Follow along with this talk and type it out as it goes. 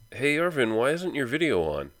Hey Arvin, why isn't your video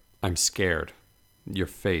on? I'm scared. Your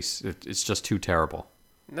face, it's just too terrible.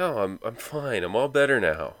 No, I'm fine. I'm all better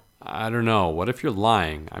now. I don't know. What if you're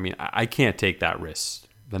lying? I can't take that risk.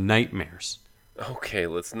 The nightmares. Okay,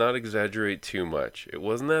 let's not exaggerate too much. It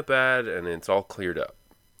wasn't that bad and it's all cleared up.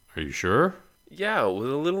 Are you sure? Yeah,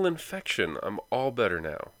 with a little infection, I'm all better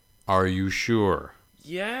now. Are you sure?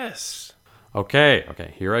 Yes. Okay,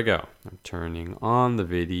 here I go. I'm turning on the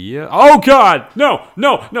video. Oh God! No!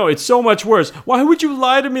 It's so much worse. Why would you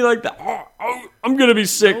lie to me like that? I'm gonna be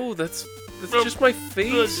sick. No, that's just my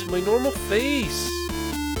face, my normal face.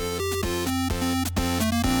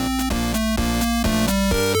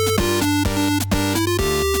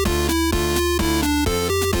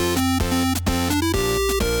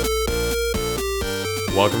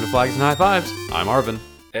 Welcome to Flags and High Fives. I'm Arvin.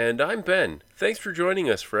 And I'm Ben. Thanks for joining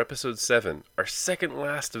us for episode 7, our second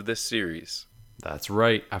last of this series. That's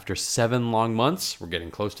right. After 7 long months, we're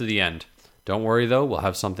getting close to the end. Don't worry though, we'll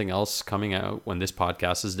have something else coming out when this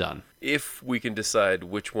podcast is done. If we can decide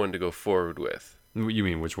which one to go forward with. You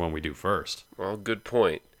mean which one we do first? Well, good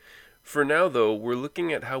point. For now though, we're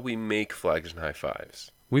looking at how we make Flags and High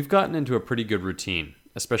Fives. We've gotten into a pretty good routine,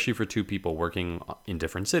 especially for two people working in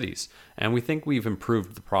different cities, and we think we've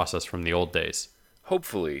improved the process from the old days.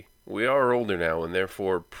 Hopefully. We are older now and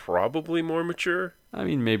therefore probably more mature.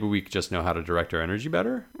 Maybe we just know how to direct our energy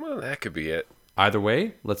better? Well, that could be it. Either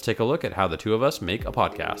way, let's take a look at how the two of us make a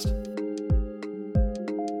podcast.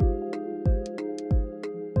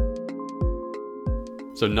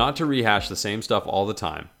 So not to rehash the same stuff all the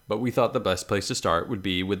time, but we thought the best place to start would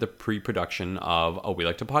be with the pre-production of a We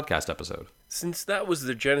Like to Podcast episode. Since that was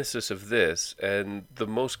the genesis of this, and the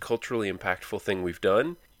most culturally impactful thing we've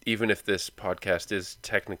done, even if this podcast is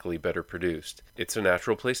technically better produced, it's a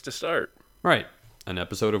natural place to start. Right. An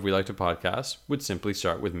episode of We Like to Podcast would simply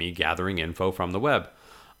start with me gathering info from the web.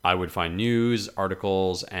 I would find news,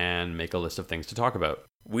 articles, and make a list of things to talk about.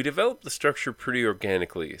 We developed the structure pretty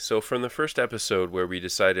organically, so from the first episode where we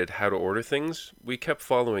decided how to order things, we kept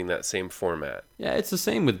following that same format. Yeah, it's the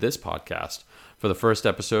same with this podcast. For the first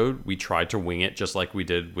episode, we tried to wing it just like we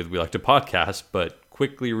did with We Like to Podcast, but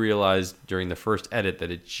quickly realized during the first edit that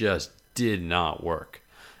it just did not work.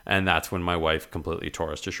 And that's when my wife completely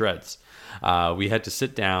tore us to shreds. We had to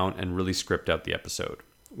sit down and really script out the episode.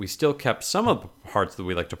 We still kept some of the parts that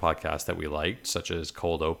We Like to Podcast that we liked, such as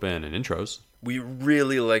cold open and intros. We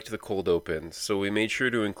really liked the cold opens, so we made sure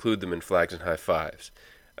to include them in Flags and High Fives.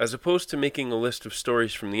 As opposed to making a list of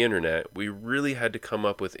stories from the internet, we really had to come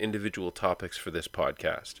up with individual topics for this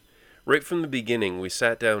podcast. Right from the beginning, we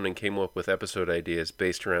sat down and came up with episode ideas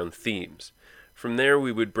based around themes. From there,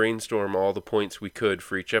 we would brainstorm all the points we could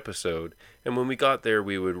for each episode, and when we got there,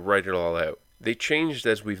 we would write it all out. They changed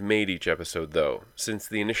as we've made each episode, though, since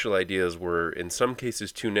the initial ideas were in some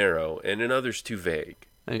cases too narrow and in others too vague.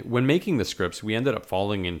 When making the scripts, we ended up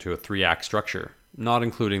falling into a 3-act structure, not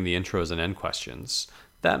including the intros and end questions.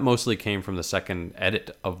 That mostly came from the second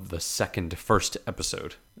edit of the first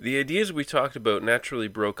episode. The ideas we talked about naturally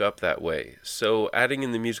broke up that way, so adding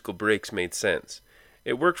in the musical breaks made sense.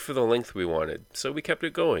 It worked for the length we wanted, so we kept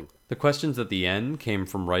it going. The questions at the end came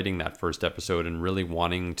from writing that first episode and really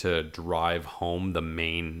wanting to drive home the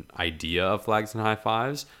main idea of Flags and High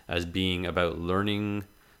Fives as being about learning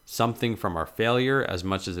something from our failure as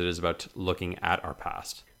much as it is about looking at our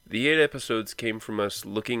past. The 8 episodes came from us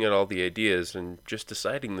looking at all the ideas and just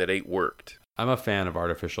deciding that 8 worked. I'm a fan of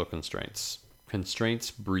artificial constraints.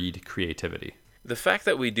 Constraints breed creativity. The fact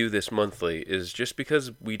that we do this monthly is just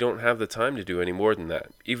because we don't have the time to do any more than that,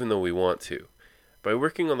 even though we want to. By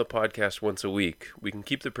working on the podcast once a week, we can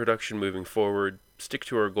keep the production moving forward, stick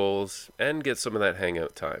to our goals, and get some of that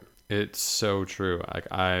hangout time. It's so true.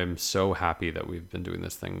 I'm so happy that we've been doing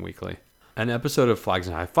this thing weekly. An episode of Flags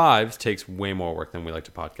and High Fives takes way more work than We Like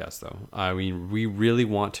to Podcast, though. We really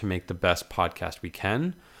want to make the best podcast we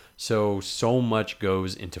can. So much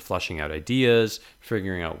goes into fleshing out ideas,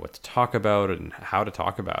 figuring out what to talk about and how to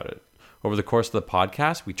talk about it. Over the course of the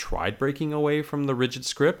podcast, we tried breaking away from the rigid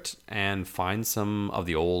script and find some of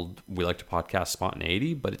the old We Like to Podcast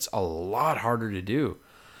spontaneity, but it's a lot harder to do.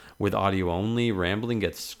 With audio only, rambling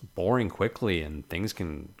gets boring quickly and things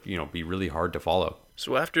can, be really hard to follow.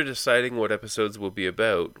 So after deciding what episodes will be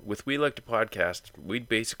about, with We Like to Podcast, we'd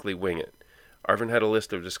basically wing it. Arvin had a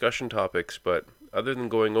list of discussion topics, but other than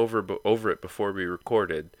going over it before we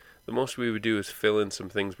recorded, the most we would do is fill in some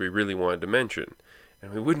things we really wanted to mention.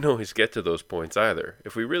 And we wouldn't always get to those points either.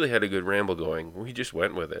 If we really had a good ramble going, we just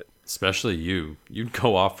went with it. Especially you. You'd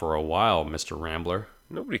go off for a while, Mr. Rambler.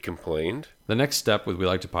 Nobody complained. The next step with We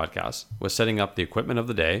Like to Podcast was setting up the equipment of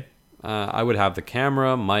the day, I would have the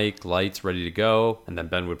camera, mic, lights ready to go, and then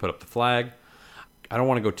Ben would put up the flag. I don't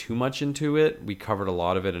want to go too much into it. We covered a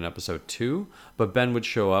lot of it in episode 2, but Ben would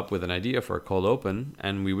show up with an idea for a cold open,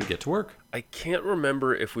 and we would get to work. I can't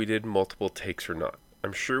remember if we did multiple takes or not.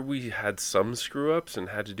 I'm sure we had some screw-ups and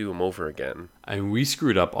had to do them over again. And we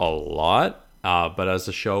screwed up a lot, but as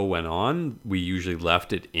the show went on, we usually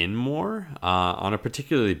left it in more. On a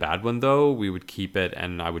particularly bad one, though, we would keep it,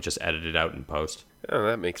 and I would just edit it out in post. Oh,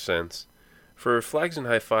 that makes sense. For Flags and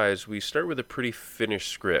High Fives, we start with a pretty finished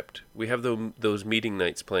script. We have those meeting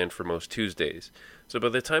nights planned for most Tuesdays, so by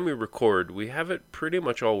the time we record, we have it pretty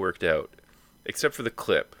much all worked out. Except for the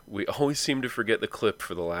clip. We always seem to forget the clip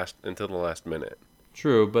until the last minute.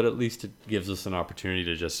 True, but at least it gives us an opportunity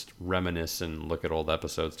to just reminisce and look at old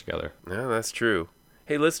episodes together. Yeah, that's true.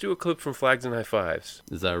 Hey, let's do a clip from Flags and High Fives.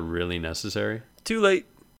 Is that really necessary? Too late.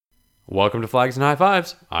 Welcome to Flags and High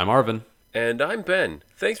Fives. I'm Arvin. And I'm Ben.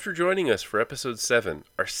 Thanks for joining us for episode 7,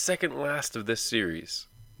 our second last of this series.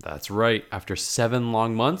 That's right. After 7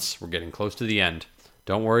 long months, we're getting close to the end.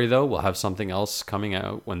 Don't worry, though. We'll have something else coming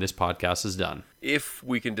out when this podcast is done. If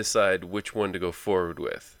we can decide which one to go forward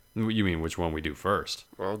with. You mean which one we do first?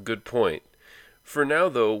 Well, good point. For now,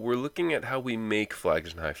 though, we're looking at how we make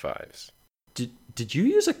Flags and High Fives. Did you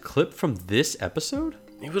use a clip from this episode?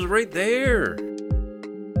 It was right there.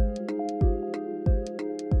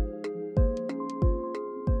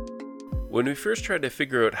 When we first tried to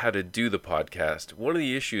figure out how to do the podcast, one of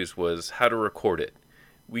the issues was how to record it.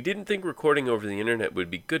 We didn't think recording over the internet would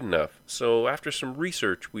be good enough, so after some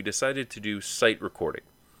research, we decided to do site recording.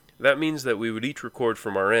 That means that we would each record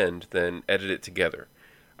from our end, then edit it together.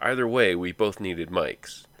 Either way, we both needed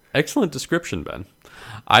mics. Excellent description, Ben.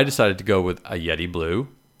 I decided to go with a Yeti Blue.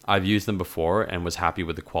 I've used them before and was happy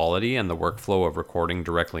with the quality and the workflow of recording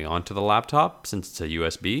directly onto the laptop since it's a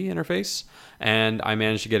USB interface, and I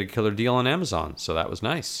managed to get a killer deal on Amazon, so that was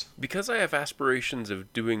nice. Because I have aspirations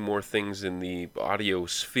of doing more things in the audio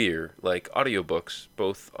sphere, like audiobooks,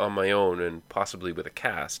 both on my own and possibly with a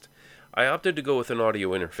cast, I opted to go with an audio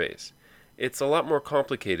interface. It's a lot more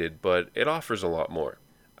complicated, but it offers a lot more.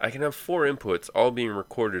 I can have 4 inputs all being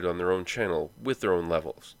recorded on their own channel with their own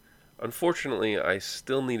levels. Unfortunately, I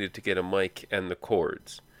still needed to get a mic and the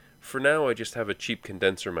cords. For now, I just have a cheap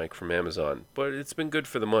condenser mic from Amazon, but it's been good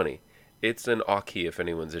for the money. It's an Aukey if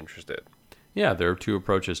anyone's interested. Yeah, there are 2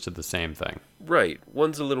 approaches to the same thing. Right,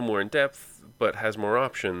 one's a little more in-depth, but has more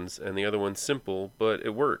options, and the other one's simple, but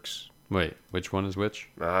it works. Wait, which one is which?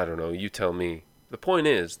 I don't know, you tell me. The point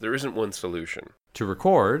is, there isn't one solution. To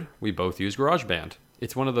record, we both use GarageBand.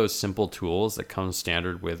 It's one of those simple tools that comes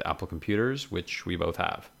standard with Apple computers, which we both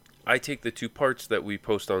have. I take the 2 parts that we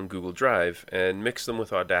post on Google Drive and mix them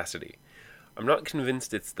with Audacity. I'm not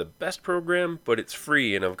convinced it's the best program, but it's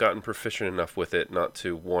free and I've gotten proficient enough with it not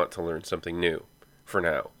to want to learn something new. For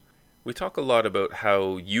now. We talk a lot about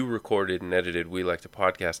how you recorded and edited We Like to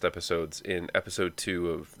Podcast episodes in episode 2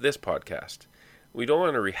 of this podcast. We don't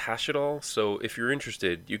want to rehash it all, so if you're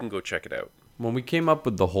interested, you can go check it out. When we came up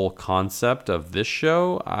with the whole concept of this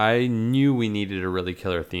show, I knew we needed a really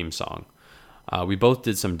killer theme song. We both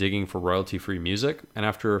did some digging for royalty-free music, and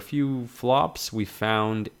after a few flops, we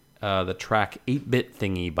found the track 8-Bit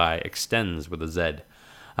Thingy by Extends with a Z.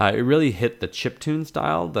 It really hit the chiptune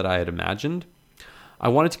style that I had imagined. I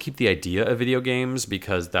wanted to keep the idea of video games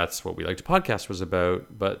because that's what We Like to Podcast was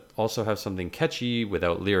about, but also have something catchy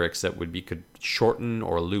without lyrics that we could shorten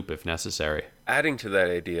or loop if necessary. Adding to that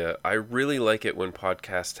idea, I really like it when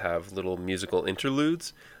podcasts have little musical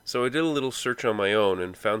interludes, so I did a little search on my own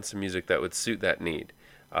and found some music that would suit that need.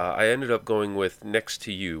 I ended up going with Next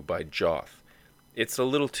to You by Joth. It's a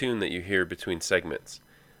little tune that you hear between segments.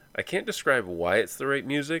 I can't describe why it's the right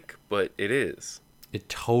music, but it is. It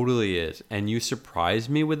totally is. And you surprised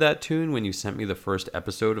me with that tune when you sent me the first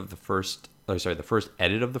edit of the first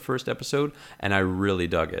episode, and I really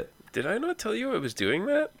dug it. Did I not tell you I was doing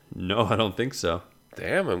that? No, I don't think so.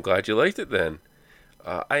 Damn, I'm glad you liked it then.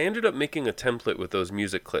 I ended up making a template with those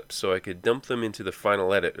music clips so I could dump them into the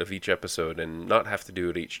final edit of each episode and not have to do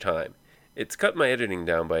it each time. It's cut my editing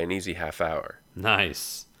down by an easy half hour.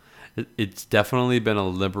 Nice. It's definitely been a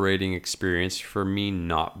liberating experience for me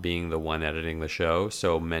not being the one editing the show,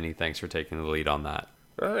 so many thanks for taking the lead on that.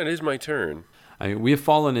 It is my turn. I mean, we have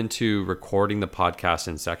fallen into recording the podcast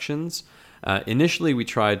in sections. Initially, we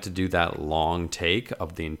tried to do that long take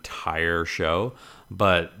of the entire show,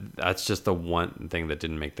 but that's just the one thing that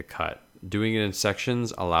didn't make the cut. Doing it in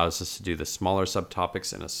sections allows us to do the smaller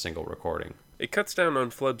subtopics in a single recording. It cuts down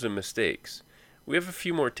on flubs and mistakes. We have a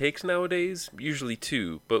few more takes nowadays, usually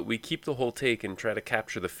 2, but we keep the whole take and try to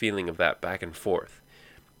capture the feeling of that back and forth.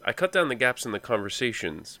 I cut down the gaps in the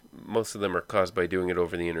conversations. Most of them are caused by doing it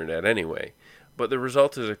over the internet anyway, but the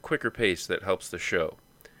result is a quicker pace that helps the show.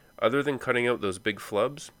 Other than cutting out those big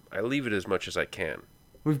flubs, I leave it as much as I can.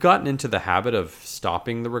 We've gotten into the habit of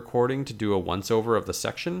stopping the recording to do a once-over of the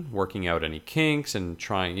section, working out any kinks and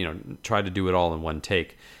try to do it all in one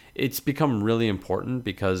take. It's become really important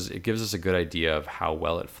because it gives us a good idea of how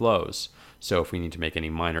well it flows. So if we need to make any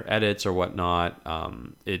minor edits or whatnot,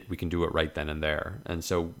 we can do it right then and there. And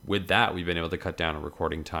so with that, we've been able to cut down our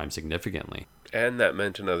recording time significantly. And that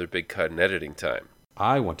meant another big cut in editing time.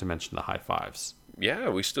 I want to mention the high fives. Yeah,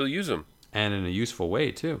 we still use them. And in a useful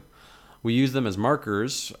way, too. We use them as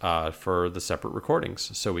markers for the separate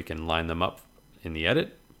recordings, so we can line them up in the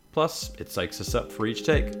edit. Plus, it psychs us up for each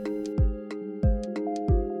take.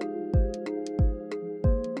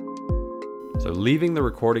 So leaving the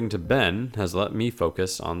recording to Ben has let me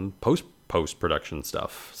focus on post-production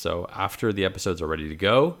stuff. So after the episodes are ready to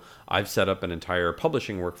go, I've set up an entire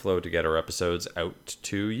publishing workflow to get our episodes out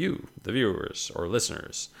to you, the viewers or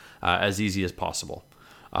listeners, as easy as possible.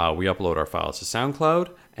 We upload our files to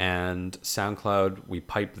SoundCloud, and SoundCloud, we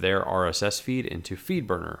pipe their RSS feed into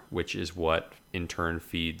FeedBurner, which is what in turn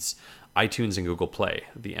feeds iTunes and Google Play.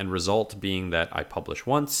 The end result being that I publish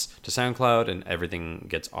once to SoundCloud and everything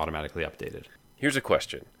gets automatically updated. Here's a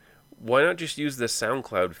question. Why not just use the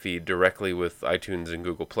SoundCloud feed directly with iTunes and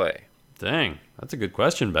Google Play? Dang, that's a good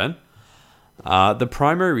question, Ben. The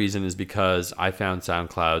primary reason is because I found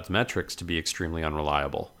SoundCloud's metrics to be extremely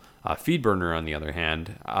unreliable. FeedBurner, on the other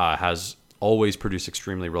hand, has always produced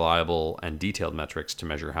extremely reliable and detailed metrics to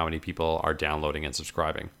measure how many people are downloading and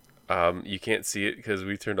subscribing. You can't see it because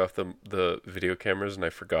we turned off the video cameras and I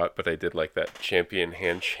forgot, but I did like that champion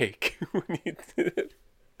handshake when you did it.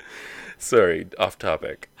 Sorry, off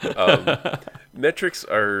topic. Metrics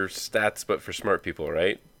are stats, but for smart people,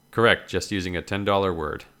 right? Correct, just using a $10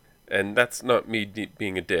 word. And that's not me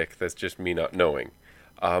being a dick, that's just me not knowing.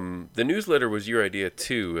 The newsletter was your idea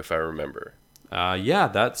too, if I remember. Yeah,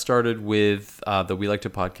 that started with the We Like to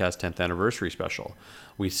Podcast 10th anniversary special.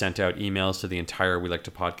 We sent out emails to the entire We Like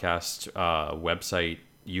to Podcast website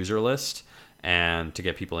user list and to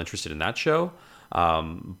get people interested in that show.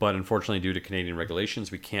 But unfortunately, due to Canadian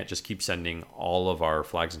regulations, we can't just keep sending all of our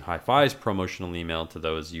Flags and High Fives promotional email to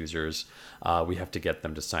those users. We have to get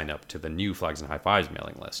them to sign up to the new Flags and High Fives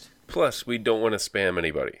mailing list. Plus, we don't want to spam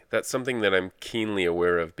anybody. That's something that I'm keenly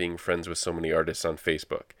aware of being friends with so many artists on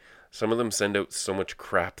Facebook. Some of them send out so much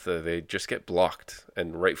crap that they just get blocked,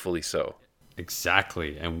 and rightfully so.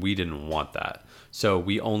 Exactly, and we didn't want that. So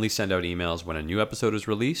we only send out emails when a new episode is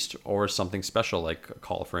released or something special like a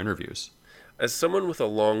call for interviews. As someone with a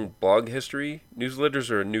long blog history, newsletters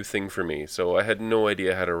are a new thing for me, so I had no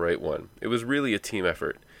idea how to write one. It was really a team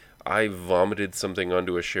effort. I vomited something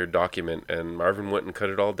onto a shared document, and Marvin went and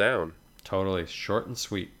cut it all down. Totally, short and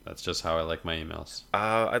sweet. That's just how I like my emails.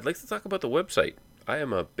 I'd like to talk about the website. I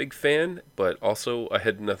am a big fan, but also I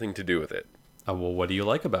had nothing to do with it. Well, what do you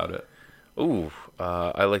like about it?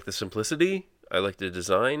 I like the simplicity, I like the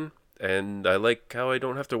design, and I like how I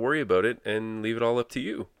don't have to worry about it and leave it all up to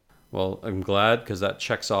you. Well, I'm glad because that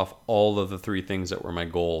checks off all of the three things that were my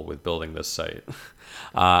goal with building this site.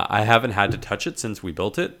 I haven't had to touch it since we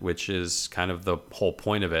built it, which is kind of the whole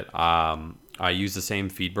point of it. I use the same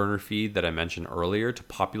FeedBurner feed that I mentioned earlier to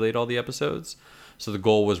populate all the episodes. So the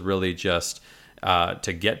goal was really just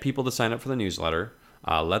to get people to sign up for the newsletter,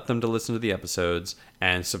 let them to listen to the episodes,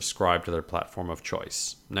 and subscribe to their platform of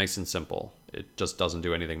choice. Nice and simple. It just doesn't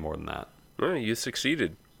do anything more than that. Well, you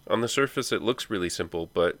succeeded. On the surface, it looks really simple,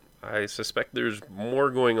 but I suspect there's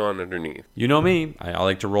more going on underneath. You know me, I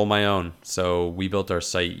like to roll my own. So we built our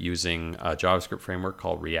site using a JavaScript framework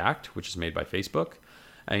called React, which is made by Facebook.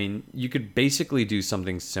 I mean, you could basically do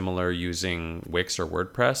something similar using Wix or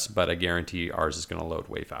WordPress, but I guarantee ours is going to load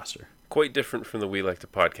way faster. Quite different from the We Like to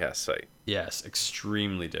Podcast site. Yes,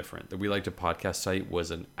 extremely different. The We Like to Podcast site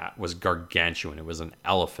was gargantuan. It was an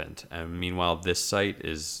elephant. And meanwhile, this site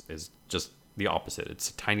is just the opposite.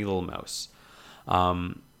 It's a tiny little mouse.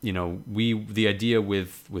 The idea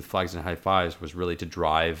with Flags and High Fives was really to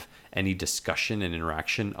drive any discussion and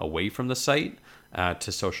interaction away from the site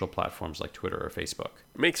to social platforms like Twitter or Facebook.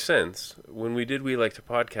 Makes sense. When we did We Like to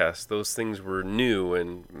Podcast, those things were new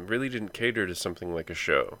and really didn't cater to something like a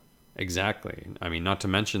show. Exactly. I mean, not to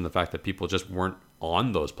mention the fact that people just weren't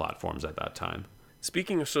on those platforms at that time.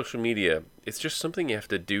 Speaking of social media, it's just something you have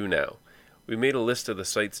to do now. We made a list of the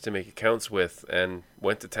sites to make accounts with and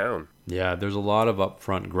went to town. Yeah, there's a lot of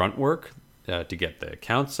upfront grunt work to get the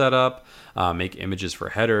account set up, make images for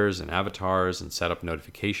headers and avatars, and set up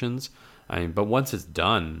notifications. But once it's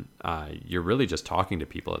done, you're really just talking to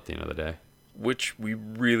people at the end of the day. which we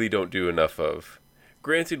really don't do enough of.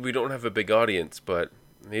 Granted, we don't have a big audience, but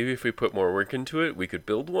maybe if we put more work into it, we could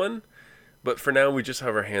build one. But for now, we just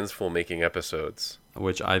have our hands full making episodes.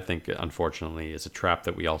 Which I think, unfortunately, is a trap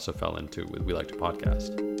that we also fell into with We Like to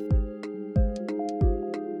Podcast.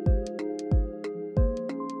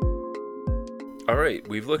 All right,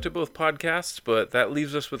 we've looked at both podcasts, but that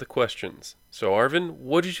leaves us with the questions. So, Arvin,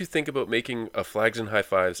 what did you think about making a Flags and High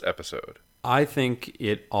Fives episode? I think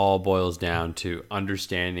it all boils down to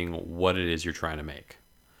understanding what it is you're trying to make.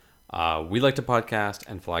 We Like to Podcast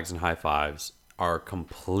and Flags and High Fives are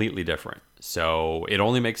completely different. So it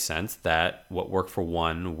only makes sense that what worked for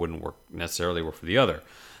one wouldn't necessarily work for the other.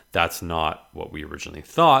 That's not what we originally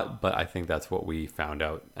thought, but I think that's what we found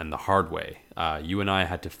out and the hard way. You and I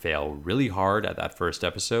had to fail really hard at that first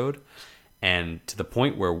episode, and to the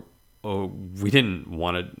point where we didn't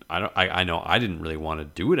want to. I know I didn't really want to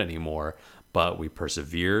do it anymore, but we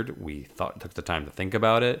persevered. We took the time to think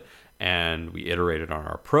about it, and we iterated on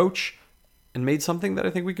our approach and made something that I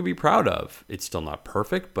think we could be proud of. It's still not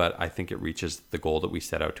perfect, but I think it reaches the goal that we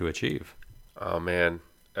set out to achieve. Oh man,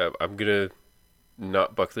 I'm gonna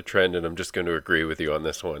not buck the trend, and I'm just going to agree with you on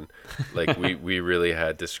this one. Like we really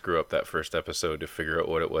had to screw up that first episode to figure out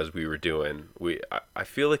what it was we were doing. I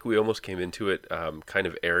feel like we almost came into it kind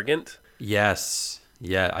of arrogant. Yes.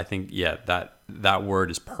 Yeah, I think that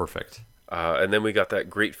word is perfect. And then we got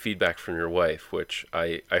that great feedback from your wife, which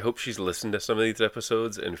I hope she's listened to some of these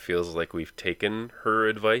episodes and feels like we've taken her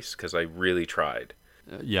advice, because I really tried.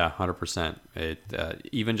 Yeah, 100%.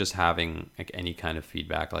 Even just having like any kind of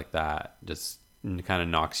feedback like that just kind of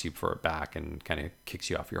knocks you for it back and kind of kicks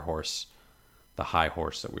you off your horse, the high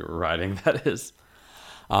horse that we were riding, that is.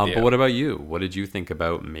 Yeah. But what about you? What did you think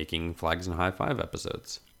about making Flags and High Five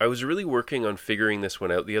episodes? I was really working on figuring this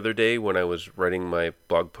one out the other day when I was writing my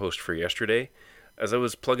blog post for yesterday. As I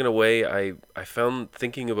was plugging away, I found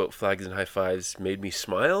thinking about Flags and High Fives made me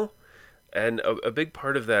smile. And a big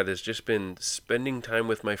part of that has just been spending time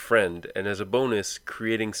with my friend, and as a bonus,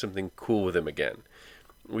 creating something cool with him again.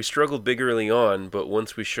 We struggled big early on, but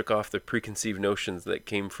once we shook off the preconceived notions that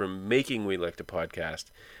came from making We Like to Podcast,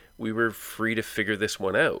 we were free to figure this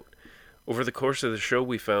one out. Over the course of the show,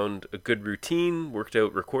 we found a good routine, worked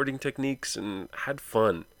out recording techniques, and had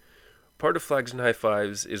fun. Part of Flags and High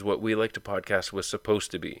Fives is what We Like to Podcast was supposed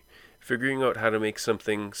to be, figuring out how to make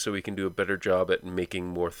something so we can do a better job at making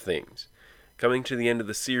more things. Coming to the end of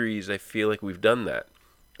the series, I feel like we've done that.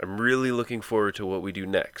 I'm really looking forward to what we do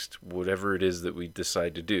next, whatever it is that we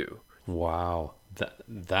decide to do. Wow.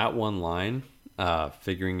 That one line,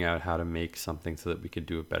 figuring out how to make something so that we could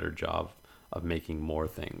do a better job of making more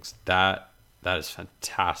things. That is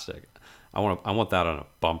fantastic. I want that on a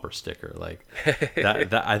bumper sticker. Like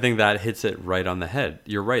that I think that hits it right on the head.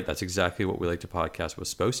 You're right. That's exactly what We Like to Podcast was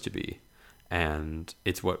supposed to be. And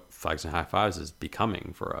it's what Flags and High Fives is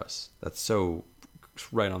becoming for us. That's so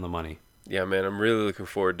right on the money. Yeah, man, I'm really looking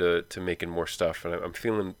forward to making more stuff, and I'm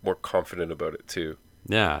feeling more confident about it too.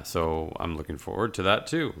 Yeah, so I'm looking forward to that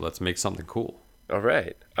too. Let's make something cool. All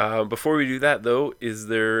right. Before we do that, though, is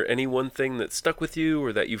there any one thing that stuck with you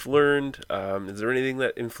or that you've learned? Is there anything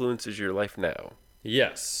that influences your life now?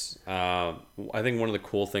 Yes. I think one of the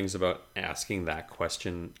cool things about asking that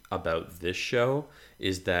question about this show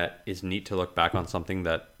is that it's neat to look back on something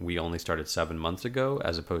that we only started 7 months ago,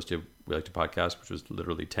 as opposed to We Like to Podcast, which was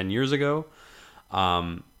literally 10 years ago.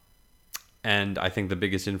 And I think the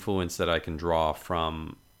biggest influence that I can draw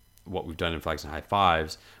from what we've done in Flags and High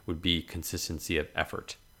Fives would be consistency of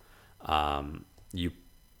effort. You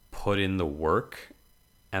put in the work,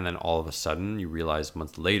 and then all of a sudden you realize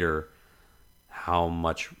months later how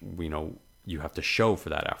much you have to show for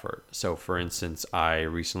that effort. So for instance, I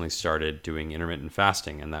recently started doing intermittent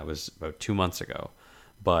fasting, and that was about 2 months ago,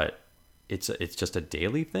 but it's just a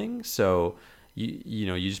daily thing. So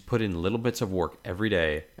you just put in little bits of work every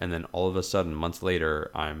day, and then all of a sudden months later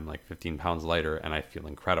I'm like 15 pounds lighter and I feel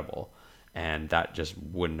incredible. And that just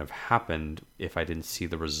wouldn't have happened if I didn't see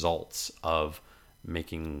the results of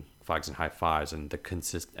making Flags and High Fives, and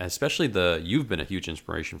especially you've been a huge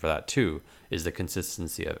inspiration for that too, is the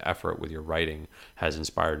consistency of effort with your writing has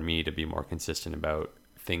inspired me to be more consistent about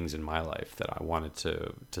things in my life that I wanted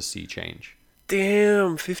to see change.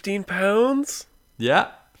 Damn, 15 pounds?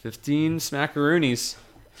 Yeah, 15 smackaroonies.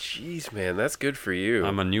 Jeez, man, that's good for you.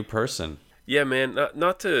 I'm a new person. Yeah, man,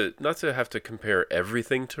 not to have to compare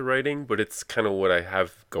everything to writing, but it's kind of what I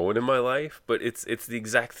have going in my life. But it's the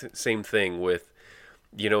exact same thing with,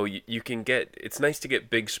 you can it's nice to get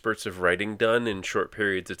big spurts of writing done in short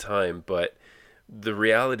periods of time, but the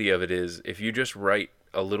reality of it is if you just write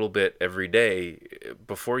a little bit every day,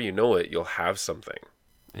 before you know it, you'll have something.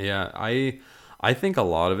 Yeah, I think a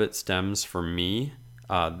lot of it stems for me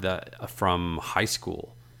that from high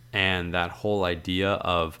school, and that whole idea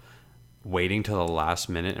of waiting till the last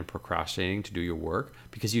minute and procrastinating to do your work,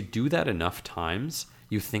 because you do that enough times,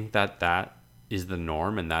 you think that that is the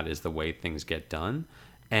norm and that is the way things get done.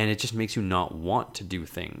 And it just makes you not want to do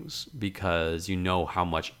things because you know how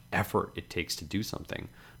much effort it takes to do something.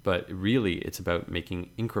 But really, it's about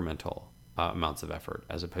making incremental amounts of effort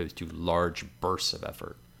as opposed to large bursts of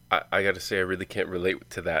effort. I got to say, I really can't relate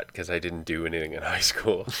to that because I didn't do anything in high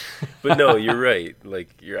school. But no, you're right.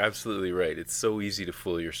 Like, you're absolutely right. It's so easy to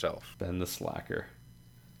fool yourself. Ben the slacker.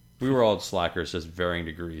 We were all slackers, just varying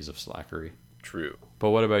degrees of slackery. True. But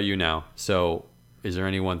what about you now? So, is there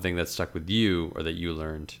any one thing that stuck with you or that you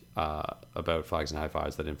learned about Flags and High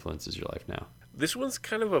Fives that influences your life now? This one's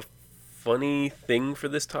kind of a funny thing for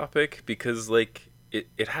this topic because, like,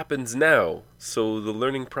 it happens now. So the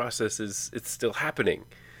learning process it's still happening.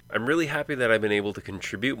 I'm really happy that I've been able to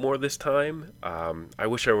contribute more this time. I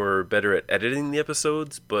wish I were better at editing the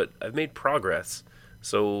episodes, but I've made progress.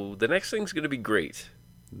 So the next thing's going to be great.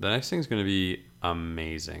 The next thing's going to be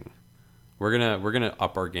amazing. We're gonna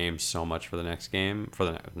up our game so much for the next game, for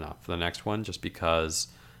the next one, just because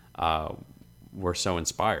we're so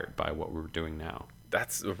inspired by what we're doing now.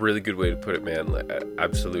 That's a really good way to put it, man.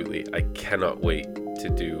 Absolutely. I cannot wait to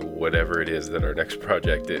do whatever it is that our next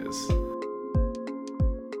project is.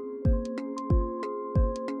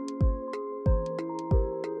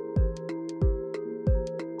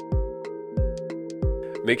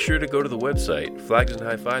 Make sure to go to the website,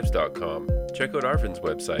 flagsandhighfives.com. Check out Arvin's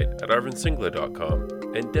website at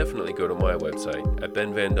arvinsingler.com, and definitely go to my website at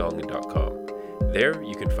benvandongen.com. There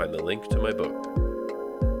you can find the link to my book.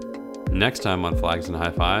 Next time on Flags and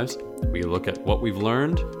High Fives, we look at what we've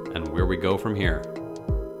learned and where we go from here.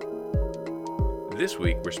 This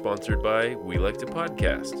week we're sponsored by We Like to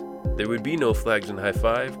Podcast. There would be no Flags and High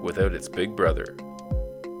Five without its big brother.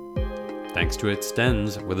 Thanks to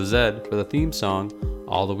Extends with a Z for the theme song,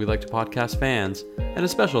 all the We Like to Podcast fans, and a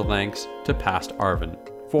special thanks to Past Arvin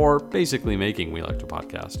for basically making We Like to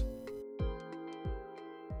Podcast.